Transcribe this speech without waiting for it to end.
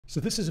So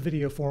this is a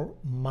video for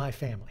my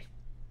family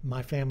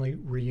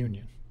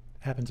reunion.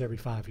 It happens every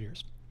 5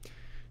 years.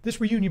 This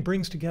reunion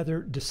brings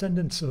together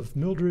descendants of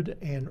Mildred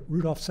and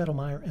Rudolph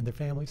Sedlmayr and their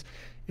families.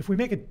 If we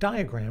make a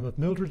diagram of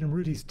Mildred and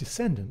Rudy's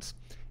descendants,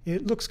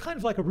 it looks kind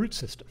of like a root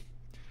system.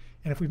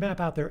 And if we map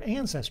out their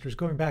ancestors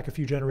going back a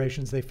few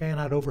generations, they fan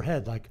out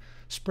overhead like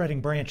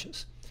spreading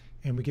branches,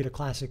 and we get a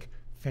classic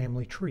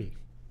family tree.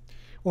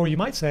 Or you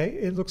might say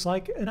it looks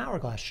like an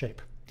hourglass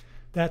shape.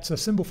 That's a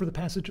symbol for the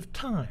passage of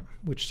time,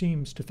 which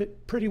seems to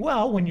fit pretty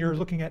well when you're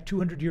looking at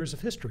 200 years of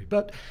history.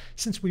 But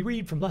since we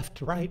read from left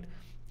to right,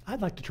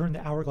 I'd like to turn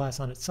the hourglass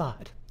on its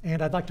side,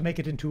 and I'd like to make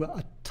it into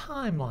a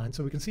timeline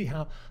so we can see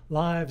how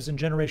lives and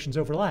generations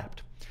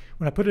overlapped.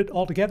 When I put it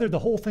all together, the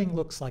whole thing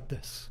looks like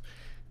this.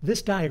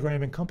 This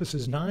diagram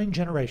encompasses 9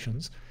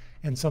 generations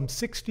and some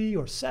 60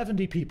 or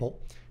 70 people,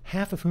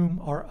 half of whom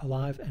are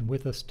alive and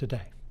with us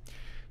today.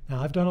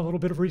 Now, I've done a little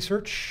bit of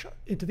research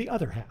into the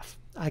other half.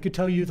 I could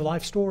tell you the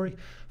life story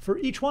for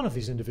each one of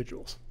these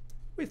individuals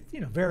with,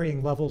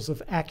 varying levels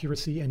of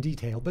accuracy and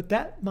detail, but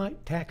that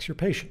might tax your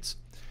patience.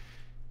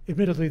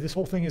 Admittedly, this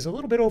whole thing is a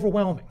little bit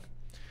overwhelming,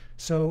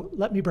 so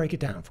let me break it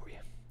down for you.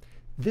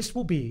 This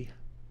will be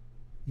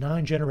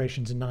 9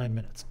 generations in 9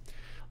 minutes.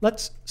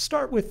 Let's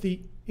start with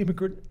the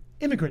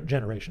immigrant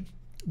generation.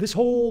 This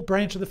whole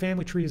branch of the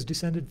family tree is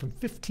descended from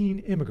 15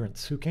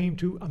 immigrants who came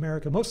to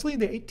America mostly in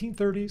the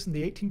 1830s and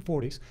the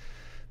 1840s.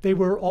 They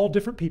were all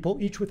different people,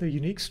 each with a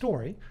unique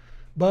story,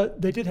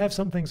 but they did have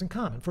some things in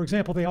common. For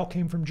example, they all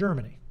came from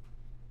Germany.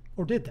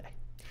 Or did they?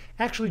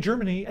 Actually,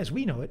 Germany, as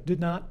we know it, did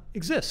not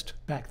exist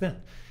back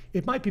then.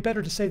 It might be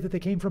better to say that they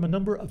came from a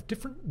number of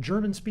different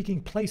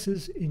German-speaking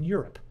places in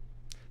Europe.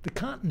 The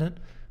continent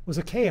was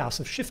a chaos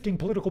of shifting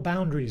political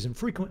boundaries and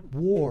frequent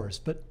wars,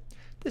 but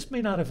this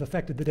may not have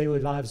affected the daily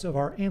lives of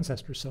our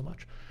ancestors so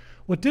much.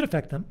 What did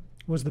affect them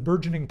was the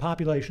burgeoning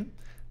population,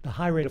 the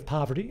high rate of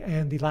poverty,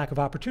 and the lack of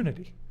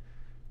opportunity.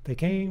 They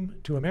came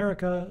to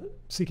America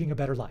seeking a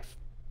better life.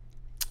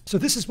 So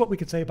this is what we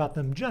could say about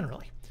them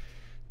generally.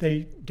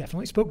 They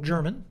definitely spoke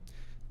German,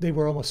 they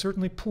were almost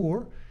certainly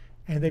poor,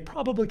 and they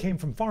probably came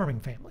from farming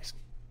families.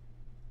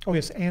 Oh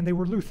yes, and they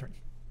were Lutheran.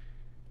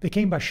 They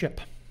came by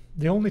ship.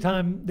 The only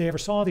time they ever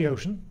saw the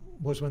ocean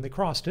was when they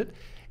crossed it,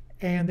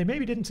 and they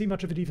maybe didn't see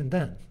much of it even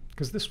then,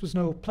 because this was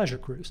no pleasure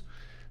cruise.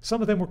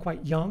 Some of them were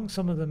quite young,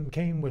 some of them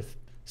came with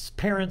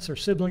parents or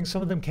siblings,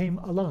 some of them came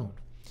alone.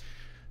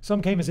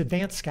 Some came as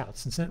advance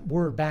scouts and sent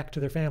word back to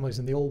their families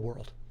in the old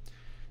world.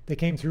 They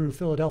came through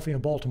Philadelphia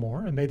and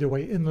Baltimore and made their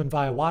way inland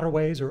via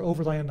waterways or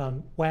overland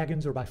on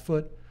wagons or by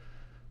foot.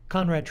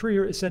 Conrad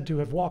Trier is said to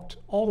have walked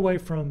all the way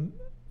from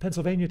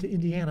Pennsylvania to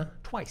Indiana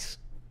twice.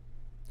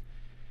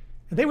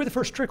 And they were the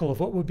first trickle of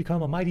what would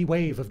become a mighty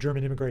wave of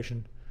German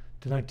immigration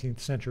to 19th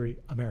century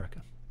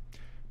America.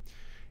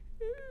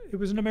 It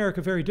was an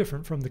America very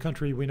different from the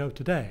country we know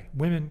today.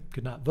 Women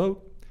could not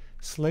vote.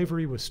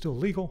 Slavery was still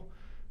legal.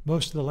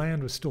 Most of the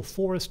land was still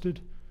forested.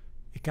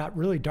 It got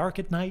really dark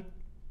at night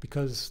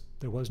because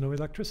there was no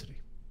electricity.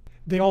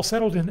 They all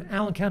settled in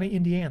Allen County,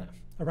 Indiana,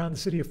 around the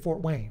city of Fort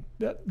Wayne,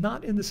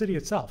 not in the city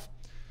itself.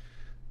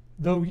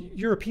 Though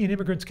European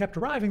immigrants kept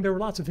arriving, there were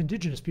lots of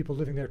indigenous people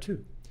living there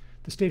too.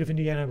 The state of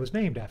Indiana was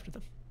named after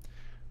them.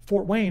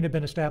 Fort Wayne had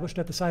been established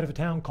at the site of a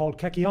town called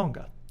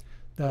Kekionga.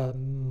 The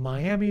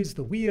Miamis,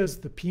 the Weas,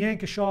 the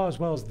Piankashaw, as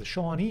well as the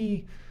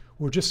Shawnee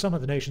were just some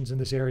of the nations in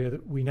this area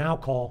that we now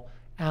call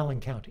Allen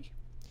County.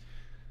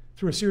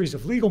 Through a series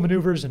of legal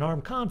maneuvers and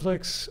armed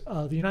conflicts,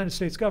 the United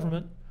States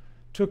government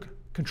took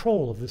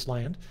control of this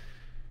land.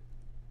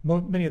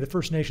 Many of the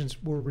First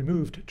Nations were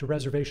removed to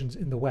reservations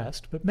in the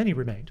West, but many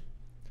remained.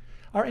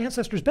 Our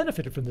ancestors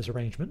benefited from this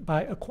arrangement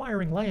by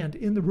acquiring land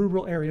in the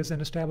rural areas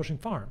and establishing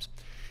farms.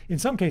 In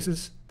some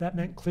cases, that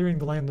meant clearing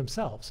the land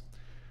themselves.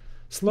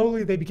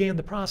 Slowly, they began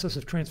the process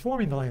of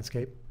transforming the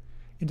landscape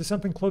into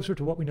something closer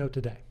to what we know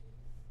today.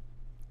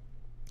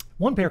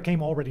 One pair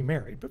came already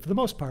married, but for the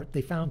most part,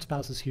 they found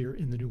spouses here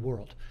in the New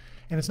World.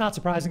 And it's not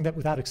surprising that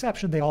without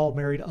exception, they all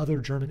married other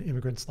German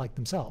immigrants like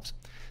themselves.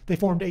 They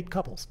formed 8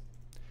 couples.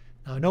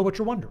 Now, I know what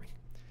you're wondering.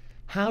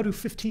 How do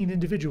 15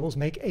 individuals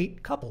make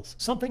 8 couples?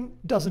 Something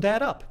doesn't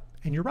add up.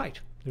 And you're right,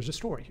 there's a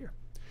story here.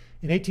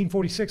 In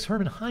 1846,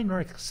 Hermann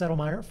Heinrich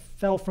Sedlmayr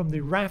fell from the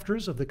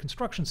rafters of the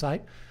construction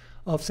site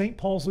of St.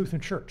 Paul's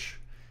Lutheran Church.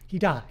 He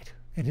died,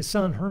 and his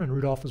son Hermann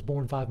Rudolph was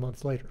born 5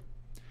 months later.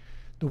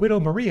 The widow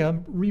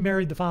Maria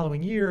remarried the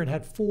following year and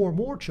had 4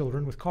 more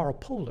children with Karl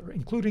Poehler,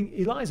 including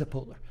Eliza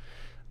Poehler.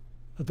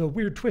 The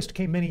weird twist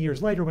came many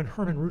years later when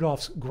Hermann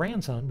Rudolph's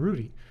grandson,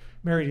 Rudy,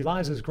 married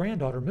Eliza's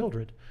granddaughter,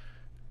 Mildred.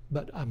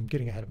 But I'm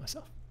getting ahead of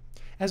myself.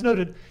 As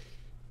noted,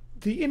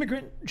 the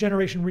immigrant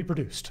generation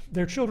reproduced.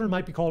 Their children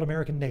might be called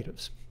American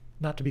natives,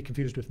 not to be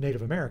confused with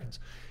Native Americans,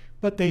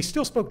 but they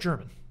still spoke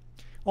German.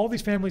 All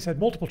these families had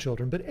multiple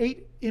children, but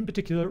 8 in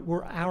particular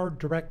were our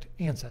direct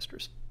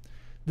ancestors.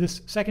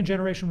 This second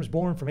generation was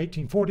born from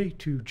 1840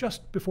 to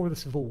just before the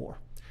Civil War.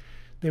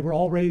 They were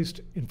all raised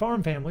in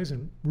farm families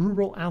in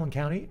rural Allen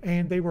County,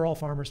 and they were all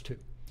farmers too.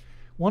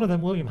 One of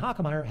them, William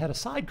Hockemeyer, had a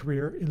side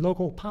career in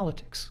local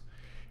politics.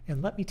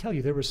 And let me tell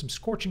you, there was some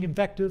scorching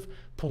invective,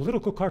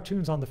 political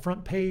cartoons on the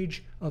front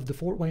page of the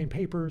Fort Wayne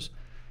papers.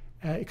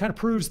 It kind of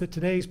proves that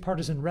today's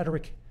partisan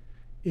rhetoric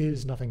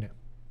is nothing new.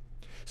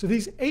 So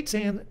these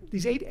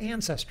eight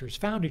ancestors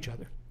found each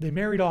other. They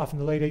married off in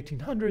the late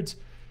 1800s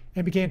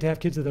and began to have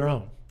kids of their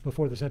own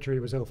before the century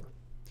was over.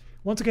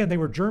 Once again, they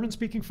were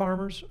German-speaking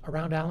farmers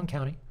around Allen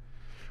County.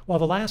 While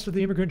the last of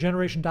the immigrant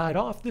generation died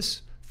off,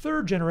 this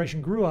third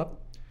generation grew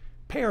up,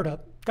 paired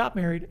up, got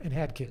married, and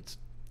had kids.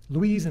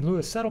 Louise and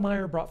Louis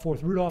Settlemeyer brought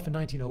forth Rudolph in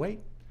 1908.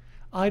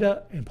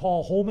 Ida and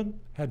Paul Holman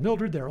had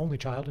Mildred, their only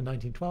child, in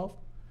 1912.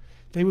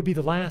 They would be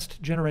the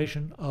last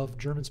generation of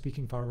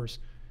German-speaking farmers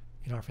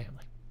in our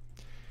family.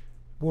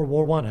 World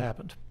War I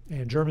happened,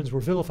 and Germans were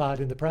vilified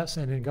in the press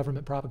and in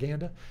government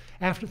propaganda.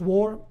 After the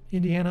war,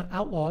 Indiana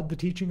outlawed the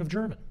teaching of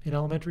German in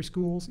elementary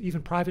schools,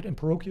 even private and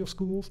parochial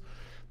schools.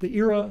 The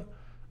era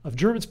of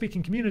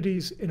German-speaking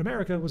communities in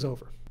America was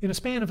over. In a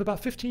span of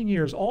about 15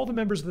 years, all the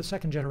members of the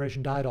second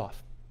generation died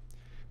off.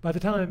 By the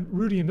time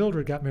Rudy and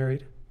Mildred got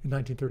married in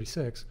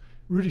 1936,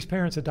 Rudy's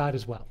parents had died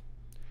as well.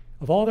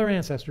 Of all their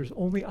ancestors,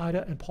 only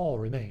Ida and Paul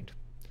remained.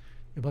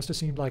 It must have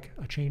seemed like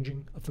a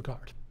changing of the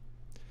guard.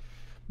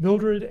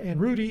 Mildred and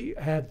Rudy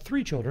had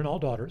 3 children, all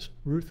daughters,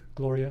 Ruth,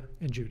 Gloria,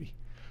 and Judy.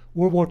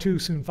 World War II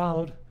soon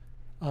followed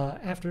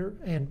after,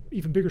 and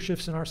even bigger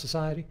shifts in our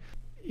society.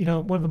 You know,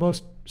 one of the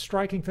most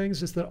striking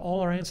things is that all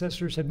our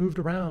ancestors had moved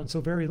around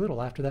so very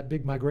little after that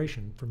big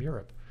migration from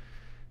Europe.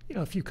 You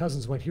know, a few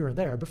cousins went here and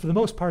there, but for the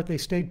most part, they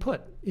stayed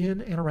put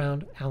in and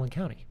around Allen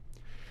County.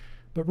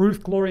 But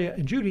Ruth, Gloria,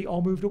 and Judy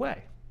all moved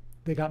away.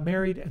 They got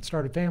married and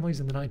started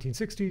families in the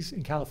 1960s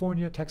in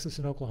California, Texas,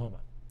 and Oklahoma.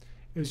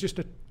 It was just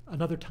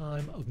another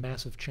time of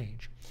massive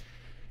change.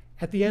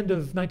 At the end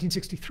of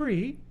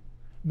 1963,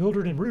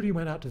 Mildred and Rudy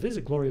went out to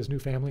visit Gloria's new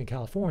family in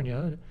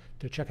California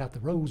to check out the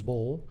Rose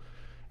Bowl.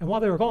 And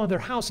while they were gone, their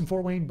house in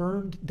Fort Wayne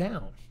burned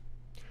down.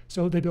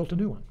 So they built a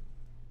new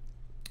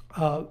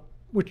one,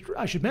 which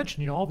I should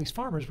mention, you know, all these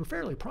farmers were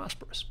fairly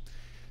prosperous.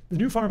 The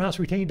new farmhouse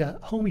retained a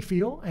homey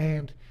feel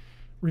and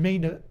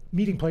remained a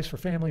meeting place for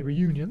family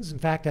reunions. In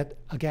fact, at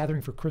a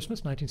gathering for Christmas,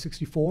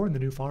 1964, in the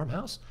new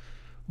farmhouse,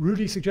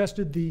 Rudy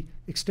suggested the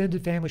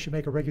extended family should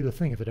make a regular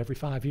thing of it every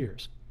 5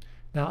 years.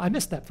 Now, I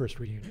missed that first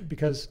reunion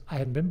because I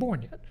hadn't been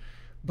born yet,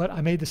 but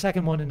I made the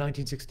second one in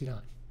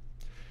 1969.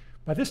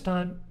 By this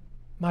time,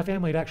 my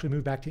family had actually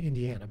moved back to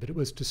Indiana, but it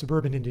was to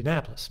suburban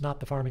Indianapolis, not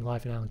the farming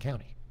life in Allen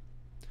County.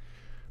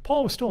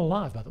 Paul was still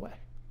alive, by the way.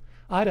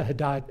 Ida had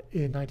died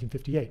in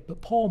 1958,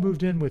 but Paul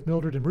moved in with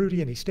Mildred and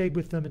Rudy, and he stayed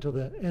with them until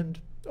the end,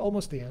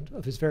 almost the end,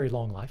 of his very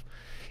long life.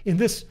 In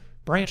this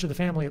branch of the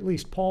family, at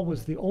least, Paul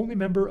was the only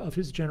member of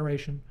his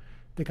generation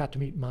that got to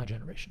meet my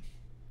generation.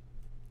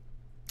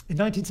 In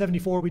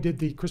 1974, we did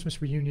the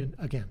Christmas reunion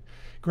again.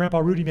 Grandpa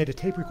Rudy made a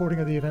tape recording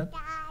of the event,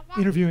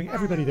 interviewing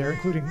everybody there,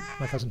 including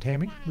my cousin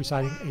Tammy,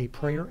 reciting a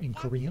prayer in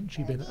Korean.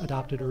 She'd been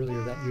adopted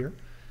earlier that year.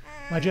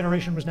 My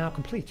generation was now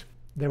complete.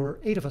 There were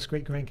 8 of us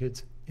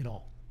great-grandkids in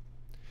all.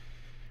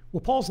 Well,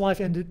 Paul's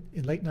life ended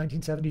in late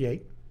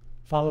 1978,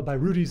 followed by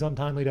Rudy's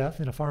untimely death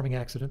in a farming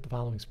accident the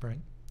following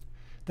spring.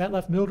 That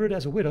left Mildred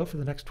as a widow for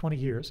the next 20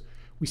 years.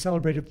 We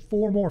celebrated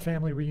 4 more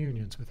family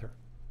reunions with her.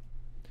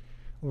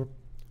 Or,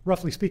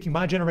 roughly speaking,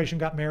 my generation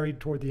got married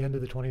toward the end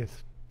of the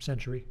 20th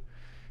century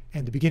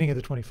and the beginning of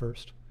the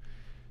 21st.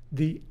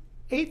 The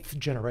 8th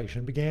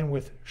generation began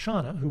with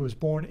Shauna, who was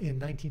born in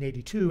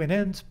 1982, and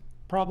ends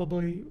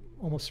probably,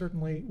 almost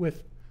certainly,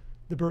 with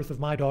the birth of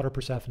my daughter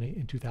Persephone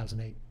in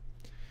 2008.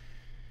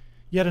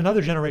 Yet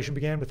another generation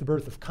began with the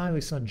birth of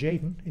Kylie's son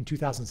Jaden in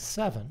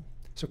 2007.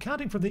 So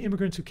counting from the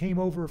immigrants who came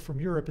over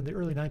from Europe in the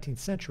early 19th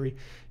century,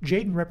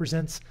 Jaden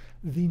represents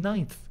the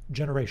 9th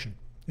generation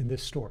in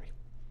this story.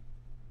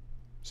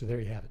 So there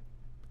you have it.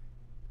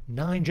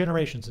 9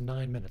 generations in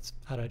 9 minutes.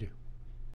 How'd I do?